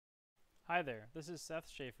Hi there, this is Seth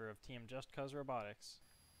Schaefer of Team Just Cause Robotics.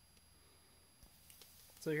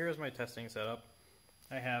 So here's my testing setup.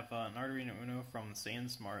 I have an Arduino Uno from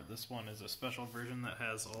SaneSmart. This one is a special version that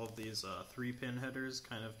has all of these 3-pin headers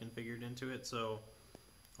kind of configured into it, so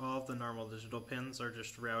all of the normal digital pins are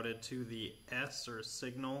just routed to the S or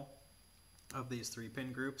signal of these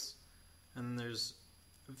 3-pin groups. And then there's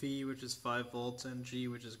V, which is 5 volts, and G,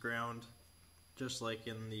 which is ground, just like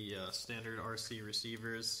in the standard RC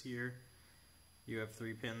receivers here. You have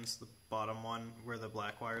 3 pins, the bottom one where the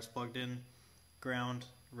black wire is plugged in, ground,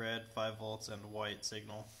 red, 5 volts, and white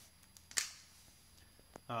signal.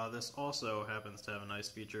 This also happens to have a nice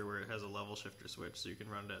feature where it has a level shifter switch, so you can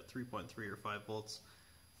run it at 3.3 or 5 volts,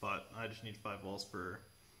 but I just need 5 volts for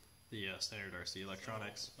the standard RC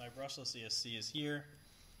electronics. So my brushless ESC is here.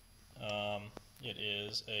 It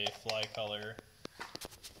is a Fly-Color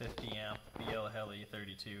 50 amp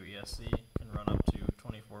BLHeli32 ESC. Can run up to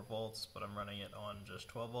 24 volts, but I'm running it on just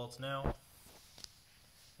 12 volts now.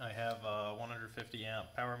 I have a 150 amp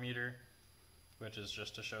power meter, which is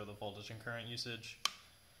just to show the voltage and current usage.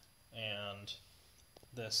 And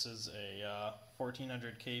this is a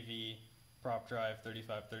 1400 kV prop drive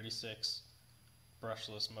 3536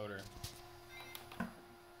 brushless motor.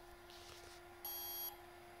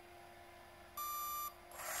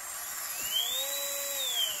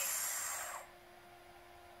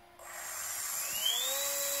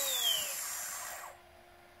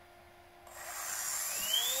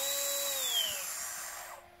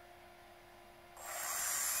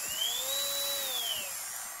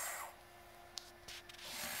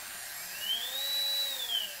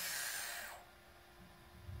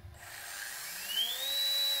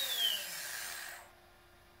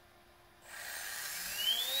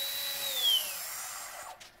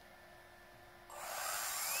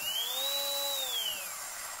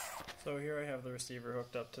 So here I have the receiver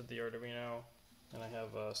hooked up to the Arduino, and I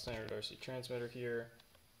have a standard RC transmitter here.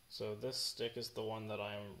 So this stick is the one that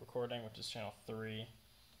I'm recording, which is channel 3.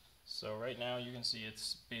 So right now you can see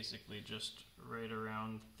it's basically just right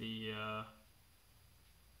around the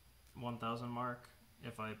 1000 mark.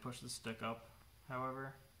 If I push the stick up,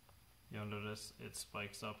 however, you'll notice it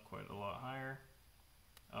spikes up quite a lot higher,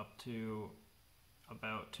 up to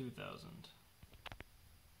about 2000.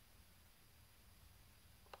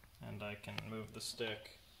 And I can move the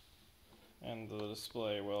stick and the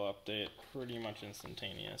display will update pretty much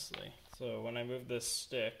instantaneously. So when I move this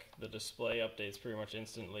stick, the display updates pretty much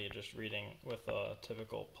instantly, just reading with a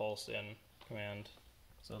typical pulse in command.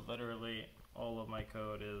 So literally all of my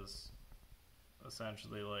code is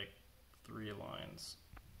essentially like 3 lines.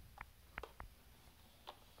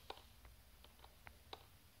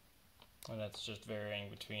 And that's just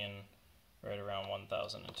varying between right around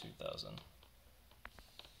 1000 and 2000.